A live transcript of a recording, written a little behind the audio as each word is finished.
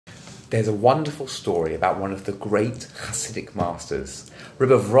There's a wonderful story about one of the great Hasidic masters,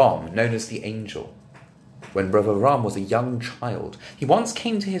 Rebbe Avram, known as the Angel. When Rebbe Avram was a young child, he once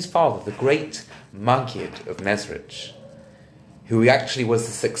came to his father, the great Maggid of Mezrich, who actually was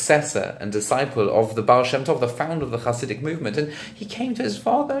the successor and disciple of the Baal Shem Tov, the founder of the Hasidic movement. And he came to his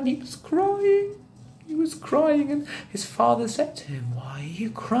father and he was crying. He was crying, and his father said to him, "Why are you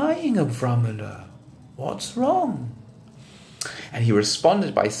crying, Avramela? What's wrong?" And he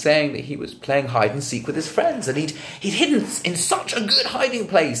responded by saying that he was playing hide and seek with his friends, and he'd hidden in such a good hiding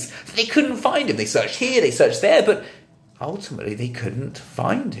place that they couldn't find him. They searched here, they searched there, but ultimately they couldn't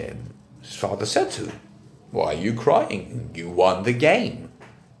find him. His father said to him, "Why are you crying? You won the game."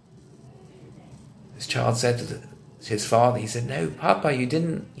 This child said to his father, he said, "No, Papa, you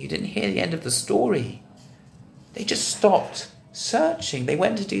didn't hear the end of the story. They just stopped searching. They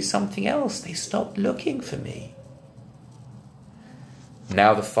went to do something else. They stopped looking for me."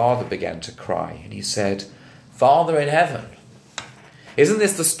 Now the father began to cry, and he said, "Father in heaven, isn't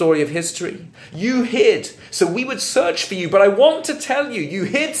this the story of history? You hid, so we would search for you, but I want to tell you, you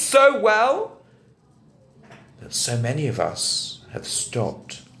hid so well that so many of us have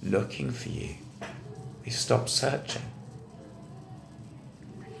stopped looking for you. We stopped searching."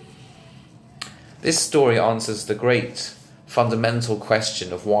 This story answers the great fundamental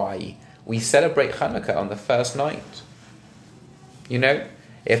question of why we celebrate Chanuka on the first night. You know,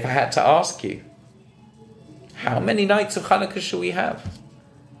 if I had to ask you, how many nights of Chanuka shall we have?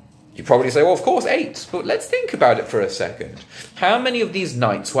 You probably say, well, of course, 8. But let's think about it for a second. How many of these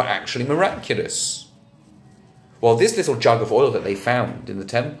nights were actually miraculous? Well, this little jug of oil that they found in the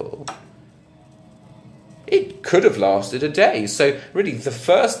temple, it could have lasted a day. So really, the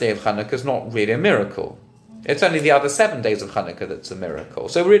first day of Chanuka is not really a miracle. It's only the other 7 days of Chanuka that's a miracle.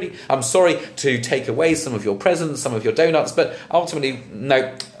 So really, I'm sorry to take away some of your presents, some of your donuts, but ultimately,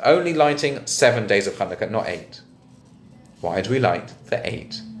 no, only lighting 7 days of Chanuka, not 8. Why do we light for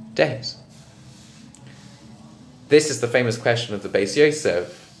 8 days? This is the famous question of the Beis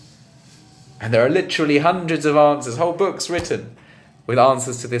Yosef. And there are literally hundreds of answers, whole books written with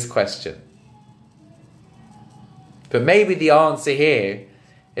answers to this question. But maybe the answer here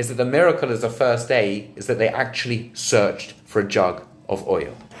is that the miracle of the first day is that they actually searched for a jug of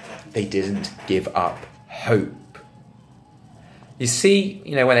oil. They didn't give up hope. You see,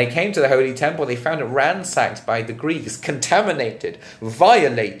 when they came to the Holy Temple, they found it ransacked by the Greeks, contaminated,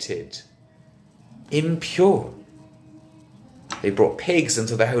 violated, impure. They brought pigs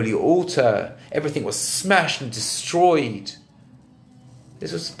into the holy altar. Everything was smashed and destroyed.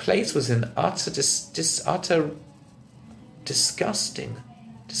 This place was in utter disgusting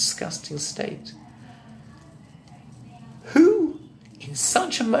state. Who in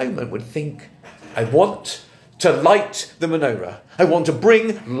such a moment would think, I want to light the menorah. I want to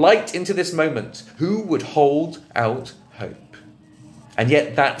bring light into this moment. Who would hold out hope? And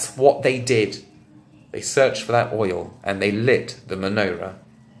yet that's what they did. They searched for that oil and they lit the menorah.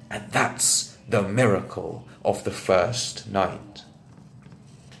 And that's the miracle of the first night.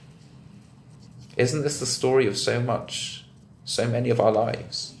 Isn't this the story of so many of our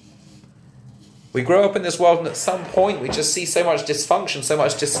lives? We grow up in this world and at some point we just see so much dysfunction, so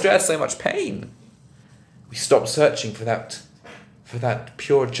much distress, so much pain. We stop searching for that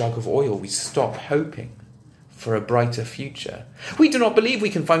pure jug of oil. We stop hoping for a brighter future. We do not believe we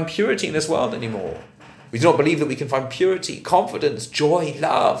can find purity in this world anymore. We do not believe that we can find purity, confidence, joy,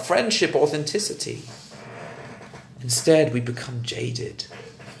 love, friendship, authenticity. Instead, we become jaded,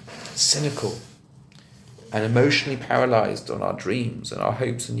 cynical, and emotionally paralyzed on our dreams and our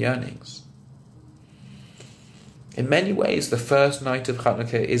hopes and yearnings. In many ways, the first night of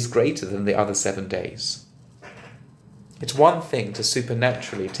Chanuka is greater than the other 7 days. It's one thing to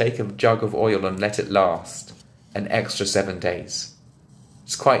supernaturally take a jug of oil and let it last an extra 7 days.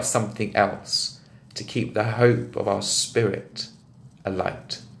 It's quite something else to keep the hope of our spirit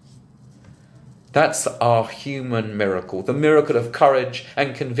alight. That's our human miracle, the miracle of courage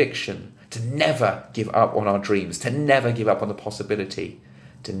and conviction, to never give up on our dreams, to never give up on the possibility,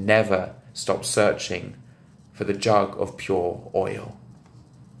 to never stop searching for the jug of pure oil.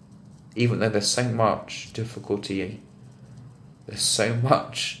 Even though there's so much difficulty, there's so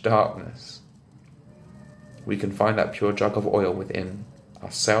much darkness, we can find that pure jug of oil within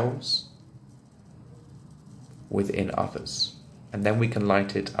ourselves, within others, and then we can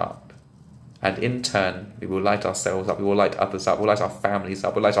light it up. And in turn, we will light ourselves up, we will light others up, we'll light our families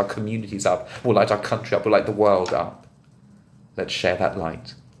up, we'll light our communities up, we'll light our country up, we'll light the world up. Let's share that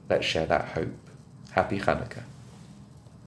light. Let's share that hope. Happy Chanuka.